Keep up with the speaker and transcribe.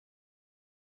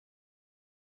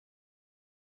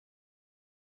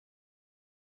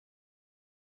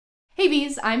Hey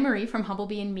bees, I'm Marie from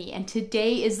Humblebee and Me, and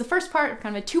today is the first part of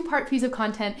kind of a two-part piece of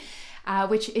content,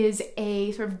 which is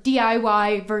a sort of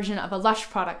DIY version of a Lush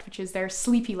product, which is their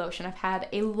Sleepy Lotion. I've had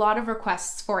a lot of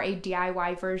requests for a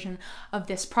DIY version of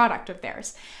this product of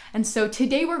theirs. And so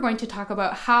today we're going to talk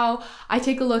about how I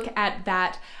take a look at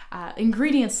that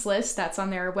ingredients list that's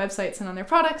on their websites and on their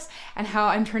products, and how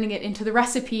I'm turning it into the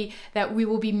recipe that we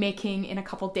will be making in a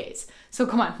couple days. So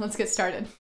come on, let's get started.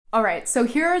 All right, so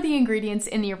here are the ingredients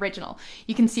in the original.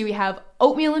 You can see we have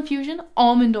oatmeal infusion,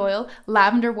 almond oil,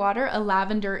 lavender water, a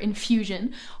lavender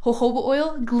infusion, jojoba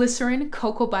oil, glycerin,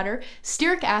 cocoa butter,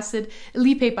 stearic acid,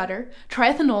 Dupe butter,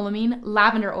 triethanolamine,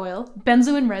 lavender oil,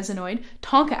 benzoin resinoid,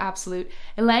 tonka absolute,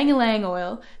 ylang-ylang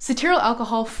oil, cetyl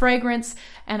alcohol, fragrance,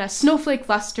 and a snowflake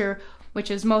luster, which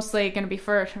is mostly going to be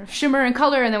for shimmer and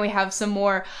color, and then we have some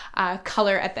more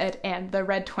color at the end, the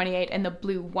red 28 and the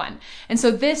blue 1. And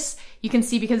so this, you can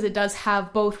see because it does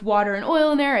have both water and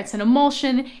oil in there, it's an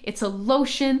emulsion, it's a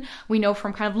lotion. We know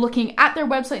from kind of looking at their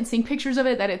website and seeing pictures of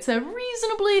it that it's a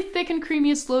reasonably thick and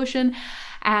creamiest lotion.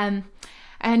 And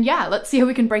yeah, let's see how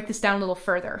we can break this down a little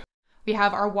further. We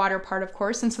have our water part, of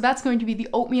course, and so that's going to be the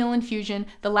oatmeal infusion,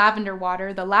 the lavender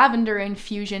water, the lavender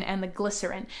infusion, and the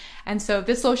glycerin. And so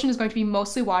this lotion is going to be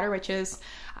mostly water, which is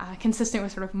consistent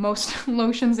with sort of most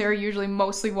lotions. They're usually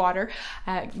mostly water,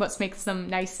 what makes them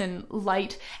nice and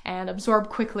light and absorb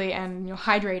quickly and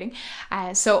hydrating.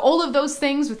 So all of those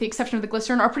things, with the exception of the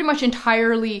glycerin, are pretty much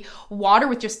entirely water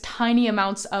with just tiny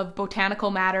amounts of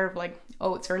botanical matter, like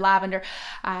oats or lavender,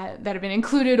 that have been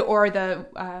included, or the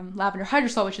lavender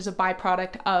hydrosol, which is a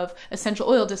byproduct of essential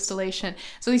oil distillation.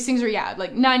 So these things are, yeah,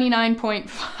 like 99.5,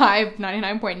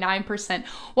 99.9%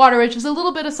 water, which is a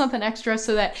little bit of something extra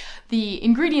so that the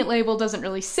ingredient label doesn't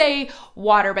really say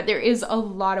water, but there is a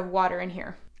lot of water in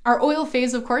here. Our oil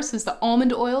phase, of course, is the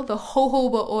almond oil, the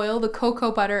jojoba oil, the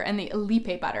cocoa butter, and the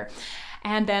Dupe butter.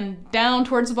 And then down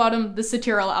towards the bottom, the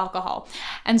cetyl alcohol.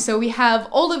 And so we have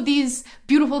all of these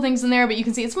beautiful things in there, but you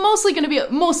can see it's mostly going to be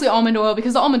mostly almond oil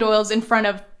because the almond oil is in front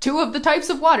of two of the types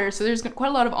of water. So there's quite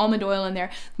a lot of almond oil in there,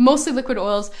 mostly liquid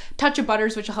oils, touch of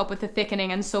butters, which will help with the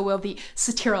thickening, and so will the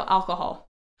cetyl alcohol.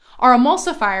 Our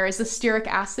emulsifier is the stearic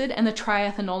acid and the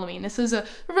triethanolamine. This is a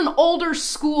sort of an older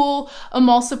school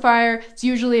emulsifier. It's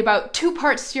usually about 2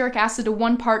 parts stearic acid to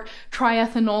 1 part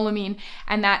triethanolamine,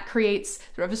 and that creates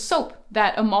sort of a soap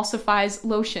that emulsifies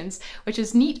lotions, which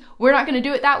is neat. We're not going to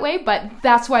do it that way, but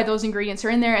that's why those ingredients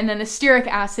are in there. And then the stearic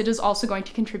acid is also going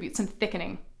to contribute some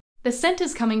thickening. The scent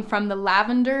is coming from the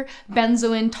lavender,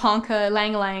 benzoin, tonka,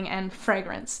 ylang-ylang, and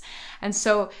fragrance. And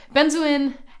so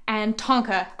benzoin and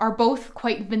tonka are both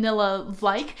quite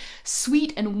vanilla-like,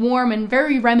 sweet and warm and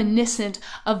very reminiscent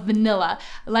of vanilla.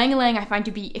 Ylang-ylang I find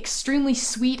to be extremely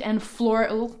sweet and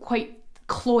floral, quite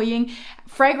cloying.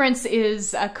 Fragrance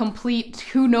is a complete,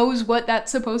 who knows what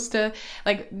that's supposed to,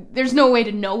 like, there's no way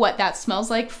to know what that smells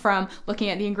like from looking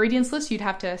at the ingredients list. You'd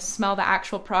have to smell the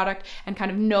actual product and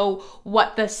kind of know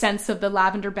what the scents of the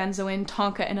lavender, benzoin,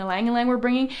 tonka, and ylang-ylang were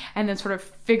bringing, and then sort of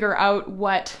figure out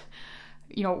what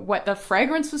the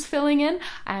fragrance was filling in.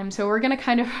 So we're gonna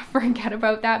kind of forget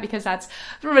about that because that's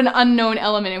sort of an unknown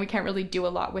element and we can't really do a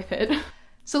lot with it.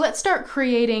 So let's start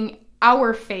creating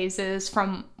our phases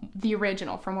from the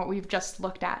original, from what we've just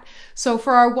looked at. So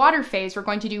for our water phase, we're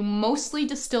going to do mostly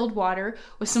distilled water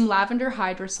with some lavender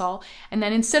hydrosol, and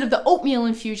then instead of the oatmeal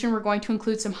infusion, we're going to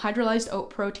include some hydrolyzed oat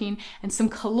protein and some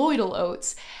colloidal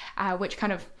oats, which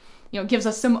kind of gives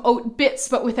us some oat bits,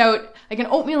 but without, like, an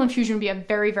oatmeal infusion would be a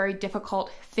very, very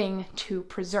difficult thing to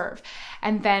preserve.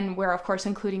 And then we're, of course,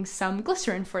 including some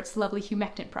glycerin for its lovely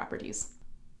humectant properties.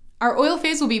 Our oil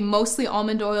phase will be mostly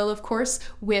almond oil, of course,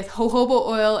 with jojoba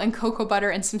oil and cocoa butter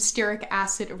and some stearic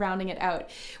acid rounding it out.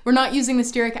 We're not using the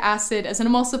stearic acid as an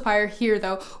emulsifier here,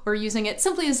 though. We're using it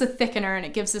simply as a thickener, and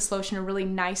it gives this lotion a really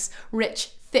nice,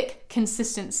 rich, thick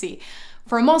consistency.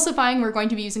 For emulsifying, we're going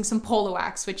to be using some Polo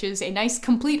Wax, which is a nice,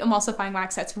 complete emulsifying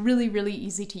wax that's really, really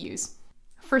easy to use.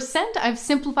 For scent, I've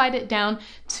simplified it down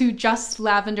to just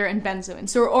lavender and benzoin.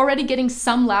 So we're already getting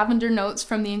some lavender notes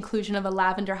from the inclusion of a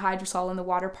lavender hydrosol in the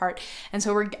water part. And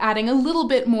so we're adding a little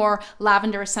bit more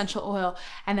lavender essential oil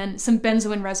and then some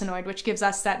benzoin resinoid, which gives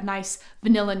us that nice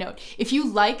vanilla note. If you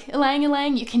like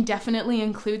ylang-ylang, you can definitely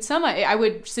include some. I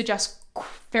would suggest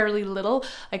fairly little,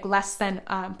 like less than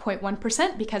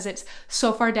 0.1%, because it's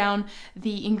so far down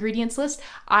the ingredients list.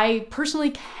 I personally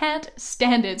can't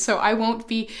stand it, so I won't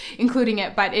be including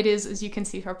it, but it is, as you can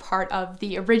see, a part of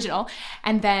the original.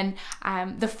 And then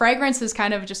the fragrance is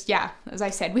kind of just, yeah, as I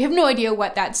said, we have no idea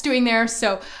what that's doing there,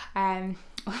 so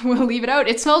we'll leave it out.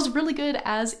 It smells really good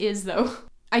as is, though.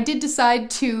 I did decide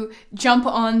to jump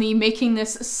on the making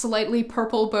this slightly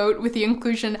purple boat with the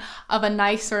inclusion of a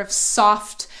nice sort of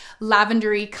soft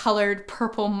lavendery colored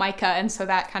purple mica, and so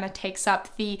that kind of takes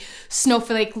up the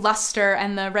snowflake luster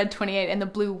and the red 28 and the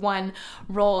blue 1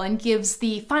 roll and gives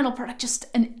the final product just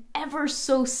an ever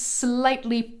so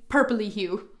slightly purpley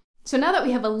hue. So now that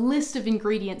we have a list of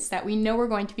ingredients that we know we're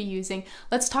going to be using,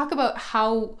 let's talk about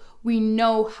how we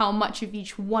know how much of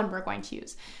each one we're going to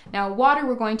use. Now, water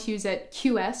we're going to use at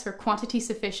QS, or quantity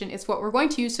sufficient. It's what we're going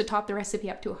to use to top the recipe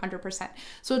up to 100%.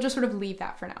 So we'll just sort of leave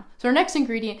that for now. So our next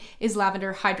ingredient is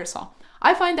lavender hydrosol.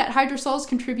 I find that hydrosols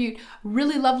contribute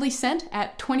really lovely scent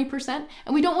at 20%,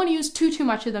 and we don't want to use too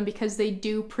much of them because they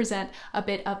do present a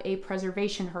bit of a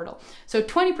preservation hurdle. So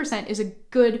 20% is a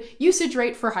good usage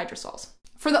rate for hydrosols.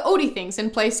 For the oaty things, in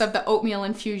place of the oatmeal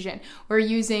infusion, we're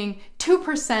using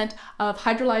 2% of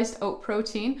hydrolyzed oat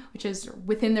protein, which is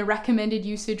within the recommended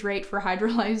usage rate for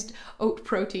hydrolyzed oat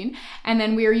protein. And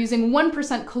then we are using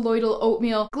 1% colloidal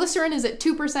oatmeal. Glycerin is at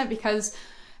 2% because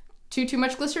too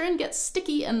much glycerin gets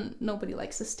sticky and nobody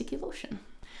likes a sticky lotion.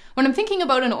 When I'm thinking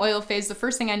about an oil phase, the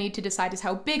first thing I need to decide is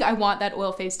how big I want that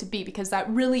oil phase to be, because that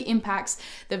really impacts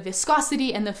the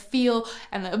viscosity and the feel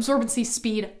and the absorbency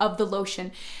speed of the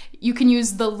lotion. You can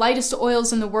use the lightest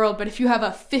oils in the world, but if you have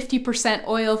a 50%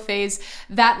 oil phase,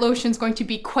 that lotion is going to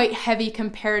be quite heavy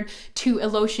compared to a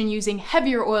lotion using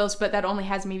heavier oils, but that only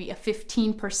has maybe a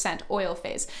 15% oil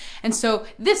phase. And so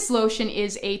this lotion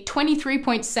is a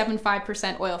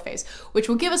 23.75% oil phase, which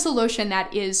will give us a lotion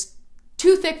that is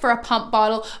too thick for a pump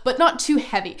bottle, but not too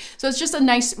heavy. So it's just a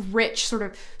nice, rich, sort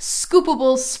of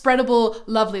scoopable, spreadable,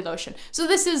 lovely lotion. So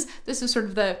this is sort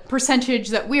of the percentage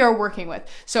that we are working with.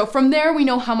 So from there, we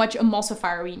know how much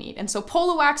emulsifier we need. And so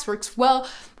Polo Wax works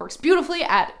beautifully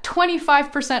at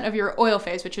 25% of your oil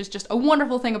phase, which is just a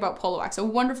wonderful thing about Polo Wax, a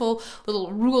wonderful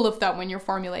little rule of thumb when you're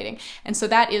formulating. And so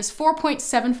that is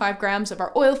 4.75 grams of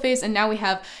our oil phase, and now we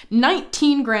have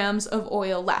 19 grams of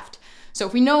oil left. So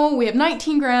if we know we have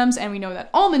 19 grams and we know that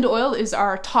almond oil is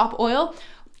our top oil,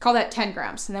 call that 10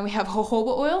 grams. And then we have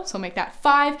jojoba oil, so make that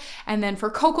 5. And then for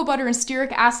cocoa butter and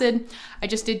stearic acid, I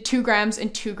just did 2 grams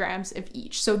and 2 grams of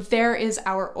each. So there is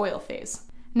our oil phase.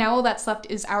 Now all that's left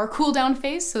is our cool down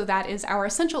phase, so that is our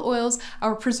essential oils,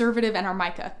 our preservative, and our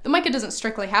mica. The mica doesn't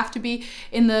strictly have to be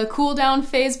in the cool down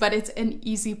phase, but it's an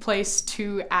easy place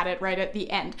to add it right at the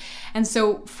end. And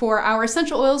so for our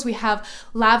essential oils, we have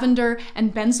lavender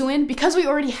and benzoin. Because we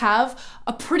already have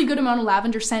a pretty good amount of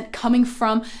lavender scent coming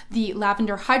from the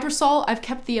lavender hydrosol, I've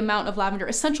kept the amount of lavender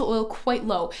essential oil quite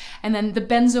low. And then the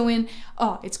benzoin,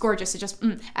 oh, it's gorgeous. It just,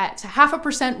 at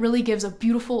 0.5% really gives a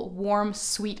beautiful, warm,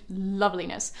 sweet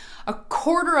loveliness.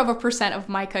 0.25% of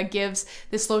mica gives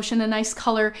this lotion a nice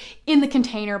color in the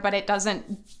container, but it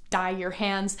doesn't dye your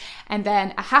hands. And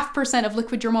then 0.5% of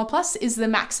liquid Dermal Plus is the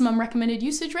maximum recommended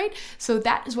usage rate, so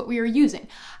that is what we are using.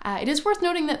 It is worth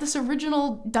noting that this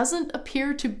original doesn't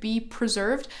appear to be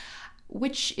preserved,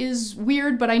 which is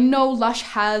weird, but I know Lush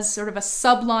has sort of a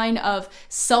subline of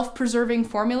self-preserving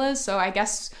formulas, so I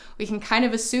guess we can kind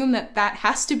of assume that that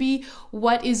has to be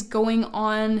what is going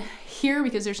on here,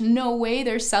 because there's no way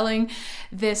they're selling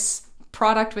this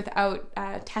product without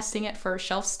testing it for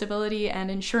shelf stability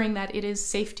and ensuring that it is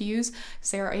safe to use,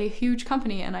 because they're a huge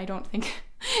company and I don't think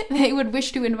they would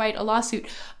wish to invite a lawsuit.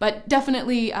 But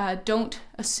definitely don't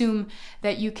assume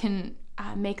that you can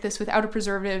make this without a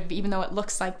preservative, even though it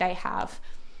looks like they have.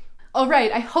 All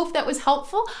right, I hope that was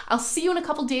helpful. I'll see you in a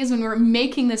couple days when we're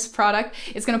making this product.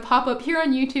 It's gonna pop up here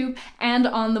on YouTube and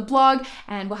on the blog,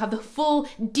 and we'll have the full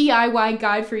DIY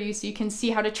guide for you so you can see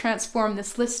how to transform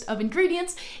this list of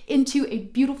ingredients into a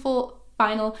beautiful,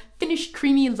 final, finished,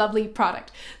 creamy, lovely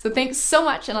product. So thanks so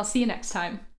much, and I'll see you next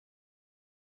time.